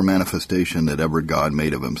 No other manifestation that ever God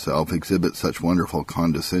made of himself exhibits such wonderful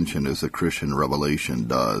condescension as the Christian revelation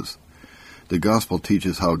does. The gospel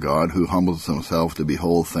teaches how God, who humbles himself to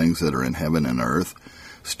behold things that are in heaven and earth,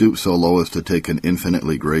 stoops so low as to take an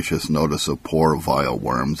infinitely gracious notice of poor vile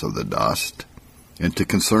worms of the dust, and to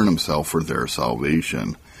concern himself for their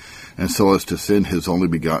salvation, and so as to send his only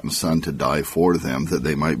begotten Son to die for them, that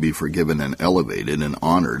they might be forgiven and elevated and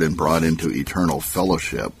honored and brought into eternal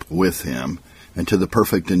fellowship with him, and to the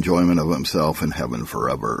perfect enjoyment of himself in heaven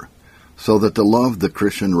forever. So that the love the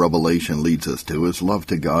Christian revelation leads us to is love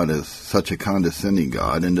to God as such a condescending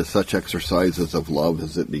God, and to such exercises of love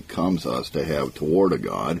as it becomes us to have toward a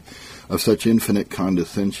God of such infinite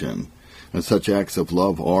condescension. And such acts of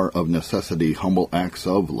love are of necessity humble acts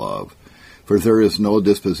of love. For there is no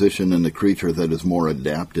disposition in the creature that is more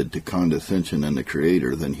adapted to condescension in the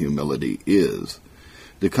Creator than humility is.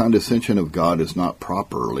 The condescension of God is not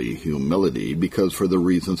properly humility, because for the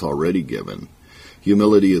reasons already given.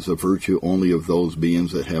 Humility is a virtue only of those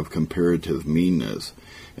beings that have comparative meanness,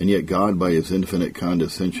 and yet God by his infinite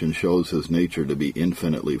condescension shows his nature to be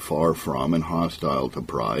infinitely far from and hostile to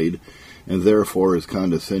pride, and therefore his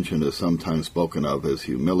condescension is sometimes spoken of as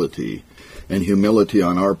humility. And humility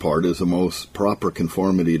on our part is the most proper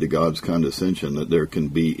conformity to God's condescension that there can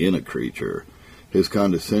be in a creature. His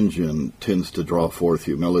condescension tends to draw forth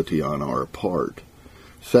humility on our part.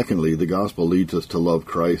 Secondly, the gospel leads us to love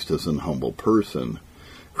Christ as an humble person.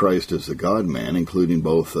 Christ is the God-man, including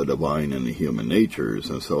both the divine and the human natures,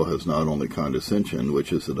 and so has not only condescension,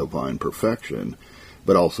 which is a divine perfection,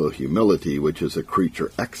 but also humility, which is a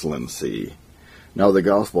creature excellency. Now the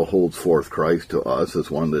gospel holds forth Christ to us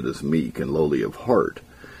as one that is meek and lowly of heart,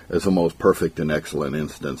 as the most perfect and excellent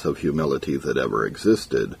instance of humility that ever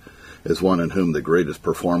existed, as one in whom the greatest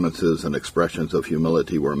performances and expressions of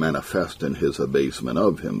humility were manifest in his abasement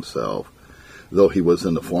of himself. Though he was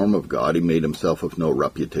in the form of God, he made himself of no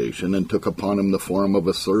reputation, and took upon him the form of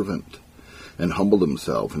a servant, and humbled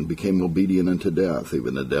himself, and became obedient unto death,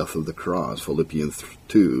 even the death of the cross. Philippians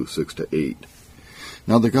 2, 6-8.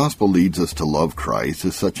 Now the gospel leads us to love Christ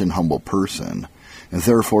as such an humble person, and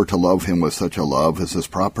therefore to love him with such a love as is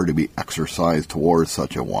proper to be exercised towards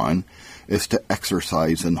such a one, is to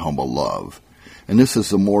exercise in humble love. And this is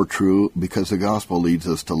the more true because the gospel leads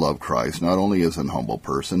us to love Christ not only as an humble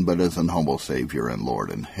person, but as an humble Savior and Lord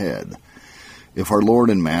and Head. If our Lord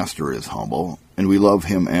and Master is humble, and we love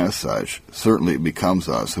him as such, certainly it becomes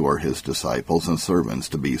us who are his disciples and servants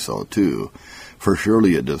to be so too. For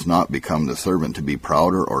surely it does not become the servant to be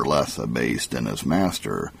prouder or less abased than his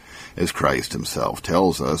master, as Christ himself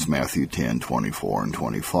tells us, Matthew 10:24 and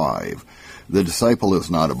 25. The disciple is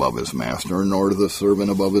not above his master, nor the servant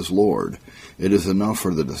above his Lord. It is enough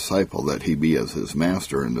for the disciple that he be as his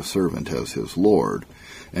master and the servant as his Lord.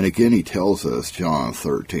 And again he tells us, John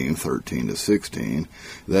 13:13-16,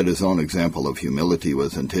 that his own example of humility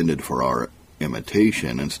was intended for our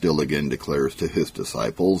imitation, and still again declares to his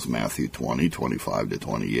disciples, Matthew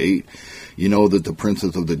 20:25-28, you know that the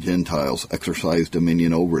princes of the Gentiles exercise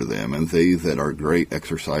dominion over them, and they that are great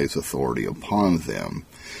exercise authority upon them.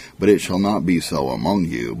 But it shall not be so among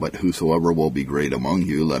you, but whosoever will be great among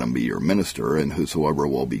you, let him be your minister, and whosoever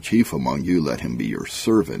will be chief among you, let him be your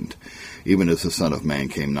servant. Even as the Son of Man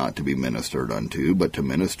came not to be ministered unto, but to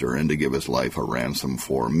minister, and to give his life a ransom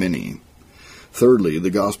for many. Thirdly,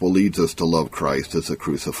 the gospel leads us to love Christ as a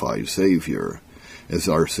crucified Savior. As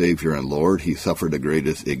our Savior and Lord, he suffered the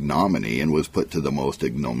greatest ignominy and was put to the most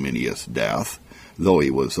ignominious death, though he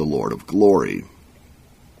was the Lord of glory.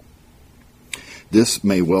 This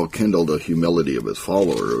may well kindle the humility of his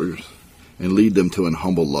followers and lead them to an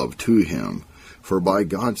humble love to him. For by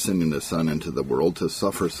God sending the Son into the world to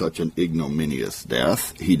suffer such an ignominious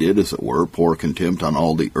death, he did, as it were, pour contempt on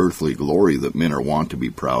all the earthly glory that men are wont to be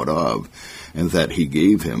proud of, and that he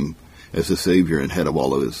gave him, as the Savior and head of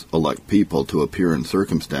all of his elect people, to appear in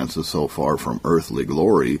circumstances so far from earthly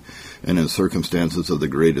glory, and in circumstances of the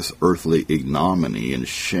greatest earthly ignominy and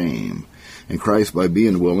shame. And Christ, by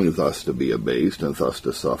being willing thus to be abased and thus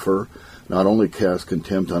to suffer, not only cast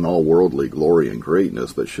contempt on all worldly glory and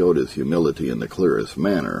greatness, but showed his humility in the clearest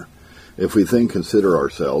manner. If we then consider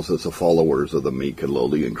ourselves as the followers of the meek and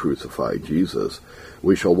lowly and crucified Jesus,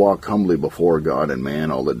 we shall walk humbly before God and man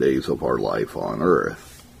all the days of our life on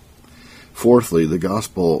earth. Fourthly, the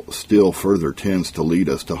gospel still further tends to lead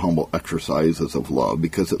us to humble exercises of love,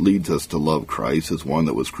 because it leads us to love Christ as one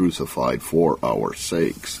that was crucified for our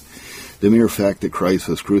sakes. The mere fact that Christ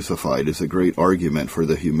was crucified is a great argument for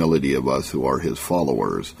the humility of us who are his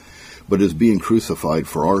followers, but his being crucified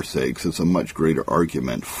for our sakes is a much greater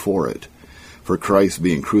argument for it. For Christ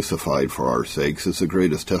being crucified for our sakes is the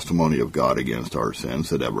greatest testimony of God against our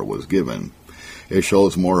sins that ever was given. It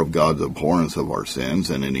shows more of God's abhorrence of our sins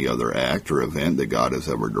than any other act or event that God has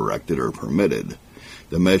ever directed or permitted.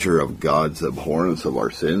 The measure of God's abhorrence of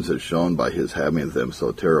our sins is shown by his having them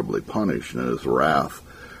so terribly punished, and his wrath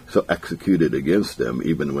so executed against them,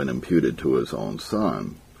 even when imputed to his own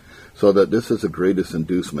Son. So that this is the greatest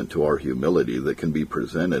inducement to our humility that can be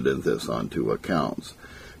presented in this on two accounts,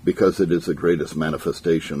 because it is the greatest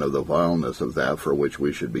manifestation of the vileness of that for which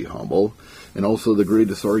we should be humble, and also the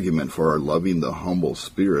greatest argument for our loving the humble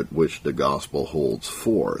spirit which the gospel holds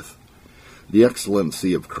forth. The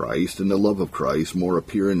excellency of Christ and the love of Christ more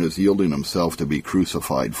appear in his yielding himself to be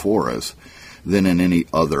crucified for us than in any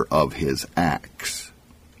other of his acts.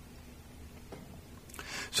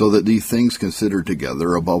 so that these things considered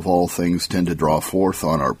together above all things tend to draw forth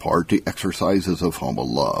on our part the exercises of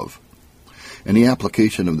humble love. In the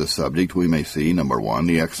application of the subject we may see, number 1,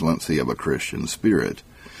 the excellency of a Christian spirit.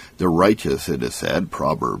 The righteous, it is said,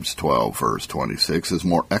 Proverbs 12, verse 26, is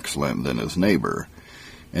more excellent than his neighbor.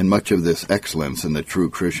 And much of this excellence in the true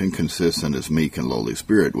Christian consists in his meek and lowly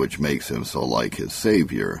spirit, which makes him so like his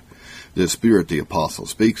Savior. This spirit the apostle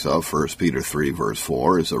speaks of, 1 Peter 3, verse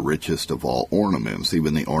 4, is the richest of all ornaments,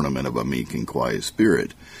 even the ornament of a meek and quiet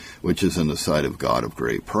spirit, which is in the sight of God of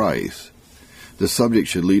great price. The subject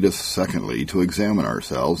should lead us, secondly, to examine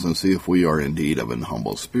ourselves and see if we are indeed of an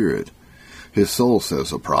humble spirit. His soul, says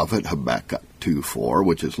the prophet, Habakkuk 2:4,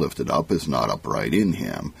 which is lifted up, is not upright in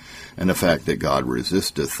him. And the fact that God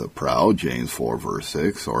resisteth the proud, James 4, verse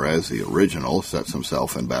 6, or as the original, sets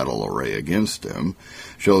himself in battle array against him,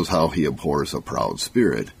 shows how he abhors a proud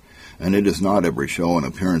spirit. And it is not every show and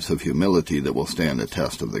appearance of humility that will stand the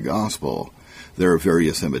test of the gospel. There are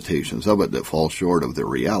various imitations of it that fall short of the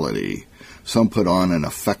reality. Some put on an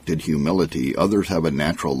affected humility, others have a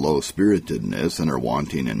natural low-spiritedness and are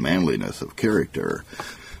wanting in manliness of character.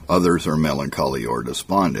 Others are melancholy or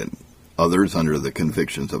despondent. Others, under the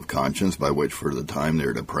convictions of conscience by which for the time they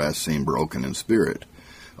are depressed, seem broken in spirit.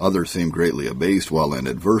 Others seem greatly abased while in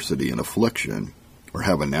adversity and affliction, or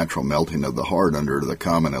have a natural melting of the heart under the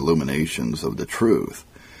common illuminations of the truth.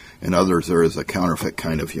 In others there is a counterfeit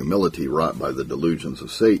kind of humility wrought by the delusions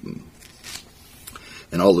of Satan.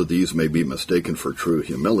 And all of these may be mistaken for true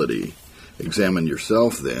humility. Examine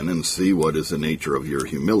yourself, then, and see what is the nature of your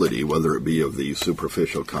humility, whether it be of these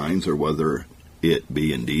superficial kinds or whether it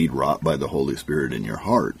be indeed wrought by the Holy Spirit in your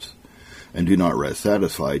hearts. And do not rest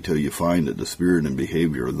satisfied till you find that the spirit and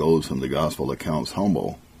behavior of those whom the gospel accounts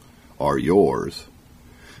humble are yours.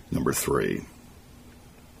 Number 3.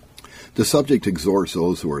 The subject exhorts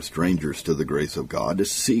those who are strangers to the grace of God to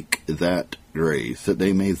seek that grace, that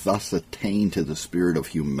they may thus attain to the spirit of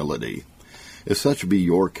humility. If such be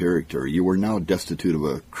your character, you are now destitute of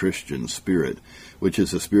a Christian spirit, which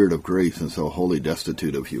is a spirit of grace and so wholly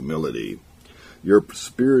destitute of humility. Your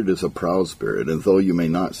spirit is a proud spirit, and though you may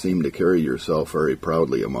not seem to carry yourself very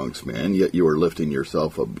proudly amongst men, yet you are lifting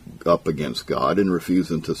yourself up against God and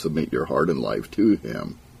refusing to submit your heart and life to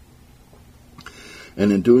Him.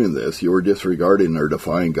 And in doing this, you are disregarding or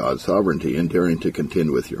defying God's sovereignty and daring to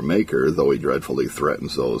contend with your Maker, though He dreadfully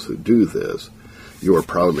threatens those who do this. You are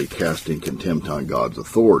proudly casting contempt on God's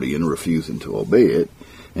authority and refusing to obey it,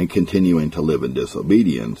 and continuing to live in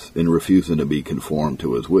disobedience, and refusing to be conformed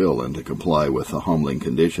to His will and to comply with the humbling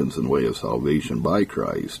conditions and way of salvation by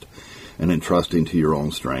Christ, and entrusting to your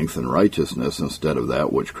own strength and righteousness instead of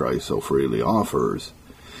that which Christ so freely offers.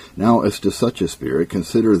 Now, as to such a spirit,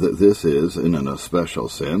 consider that this is, in an especial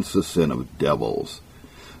sense, the sin of devils.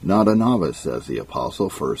 Not a novice, says the apostle,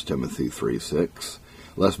 1 Timothy 3:6,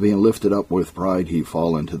 lest being lifted up with pride he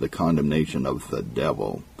fall into the condemnation of the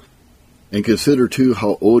devil. And consider, too,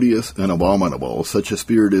 how odious and abominable such a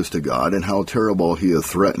spirit is to God, and how terrible He hath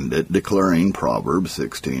threatened it, declaring, Proverbs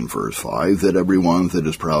 16, verse 5, that every one that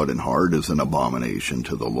is proud in heart is an abomination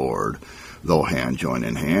to the Lord. Though hand join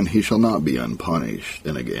in hand, he shall not be unpunished.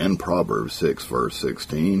 And again, Proverbs 6, verse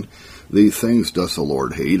 16, these things does the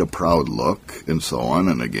Lord hate, a proud look, and so on.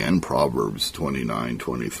 And again, Proverbs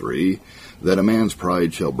 29:23, that a man's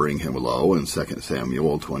pride shall bring him low, and 2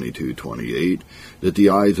 Samuel 22:28, that the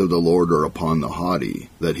eyes of the Lord are upon the haughty,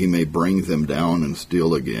 that He may bring them down and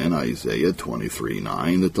still again, Isaiah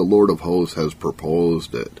 23:9, that the Lord of hosts has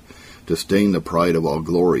proposed it, to stain the pride of all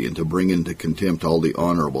glory, and to bring into contempt all the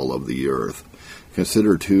honorable of the earth.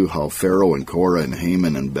 Consider, too, how Pharaoh and Korah and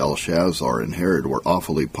Haman and Belshazzar and Herod were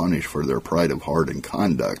awfully punished for their pride of heart and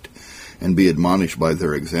conduct, and be admonished by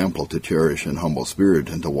their example to cherish an humble spirit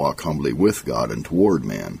and to walk humbly with God and toward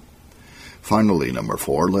man. Finally, number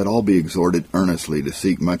 4, let all be exhorted earnestly to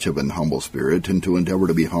seek much of an humble spirit, and to endeavor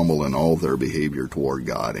to be humble in all their behavior toward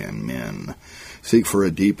God and men. Seek for a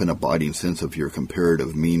deep and abiding sense of your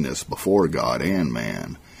comparative meanness before God and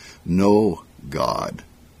man. Know God.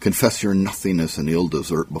 Confess your nothingness and ill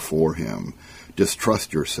desert before Him.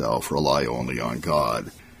 Distrust yourself. Rely only on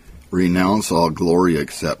God. Renounce all glory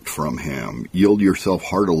except from Him. Yield yourself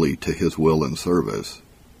heartily to His will and service.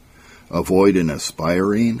 Avoid an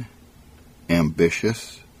aspiring,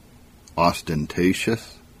 ambitious,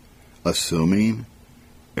 ostentatious, assuming,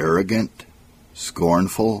 arrogant,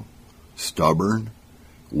 scornful, stubborn,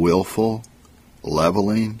 willful,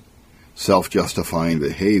 leveling, self-justifying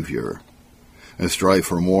behavior, and strive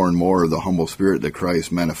for more and more of the humble spirit that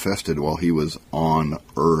Christ manifested while He was on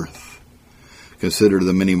earth. Consider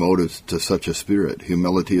the many motives to such a spirit.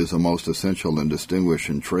 Humility is the most essential and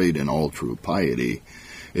distinguishing trait in all true piety,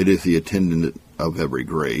 It is the attendant of every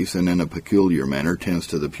grace, and in a peculiar manner tends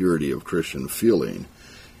to the purity of Christian feeling.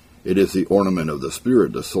 It is the ornament of the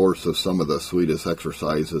Spirit, the source of some of the sweetest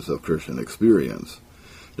exercises of Christian experience,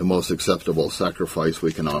 the most acceptable sacrifice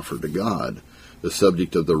we can offer to God, the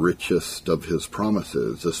subject of the richest of his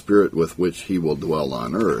promises, the Spirit with which he will dwell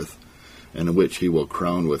on earth, and which he will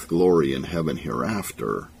crown with glory in heaven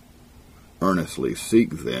hereafter. Earnestly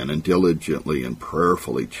seek then, and diligently and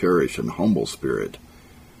prayerfully cherish an humble spirit,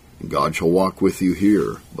 and God shall walk with you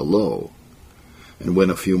here below. And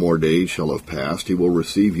when a few more days shall have passed, he will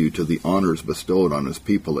receive you to the honors bestowed on his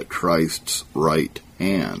people at Christ's right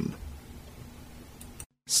hand.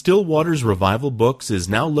 Still Waters Revival Books is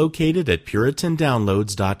now located at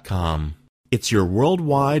PuritanDownloads.com. It's your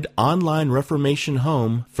worldwide online Reformation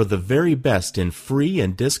home for the very best in free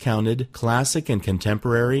and discounted classic and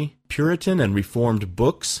contemporary, Puritan and Reformed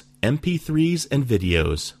books, MP3s, and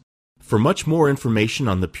videos. For much more information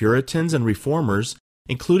on the Puritans and Reformers,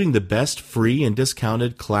 including the best free and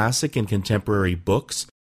discounted classic and contemporary books,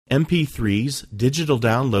 MP3s, digital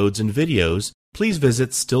downloads, and videos, please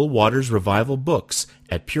visit Still Waters Revival Books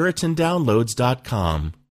at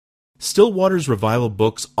PuritanDownloads.com. Still Waters Revival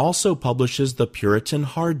Books also publishes the Puritan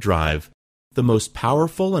Hard Drive, the most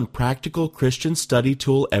powerful and practical Christian study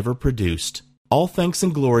tool ever produced. All thanks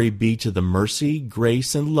and glory be to the mercy,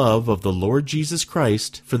 grace, and love of the Lord Jesus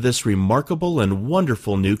Christ for this remarkable and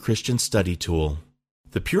wonderful new Christian study tool.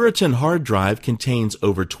 The Puritan Hard Drive contains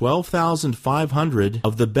over 12,500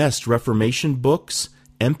 of the best Reformation books,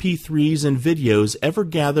 MP3s, and videos ever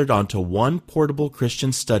gathered onto one portable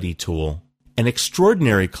Christian study tool. An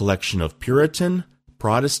extraordinary collection of Puritan,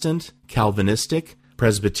 Protestant, Calvinistic,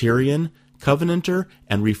 Presbyterian, Covenanter,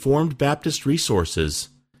 and Reformed Baptist resources.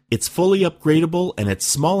 It's fully upgradable and it's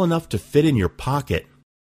small enough to fit in your pocket.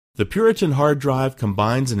 The Puritan Hard Drive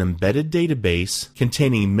combines an embedded database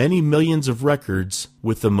containing many millions of records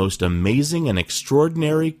with the most amazing and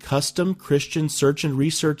extraordinary custom Christian search and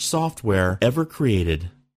research software ever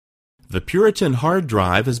created. The Puritan Hard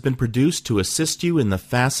Drive has been produced to assist you in the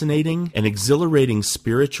fascinating and exhilarating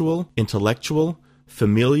spiritual, intellectual,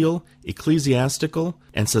 familial, ecclesiastical,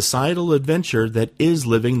 and societal adventure that is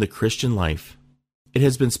living the Christian life. It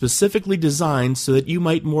has been specifically designed so that you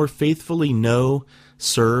might more faithfully know,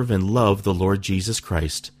 serve, and love the Lord Jesus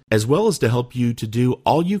Christ, as well as to help you to do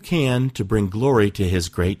all you can to bring glory to His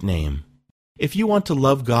great name. If you want to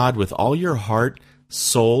love God with all your heart,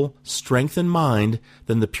 soul, strength, and mind,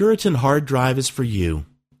 then the Puritan Hard Drive is for you.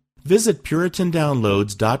 Visit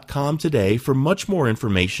PuritanDownloads.com today for much more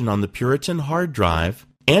information on the Puritan Hard Drive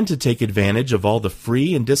and to take advantage of all the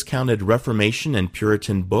free and discounted Reformation and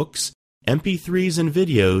Puritan books, MP3s, and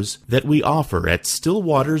videos that we offer at Still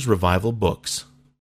Waters Revival Books.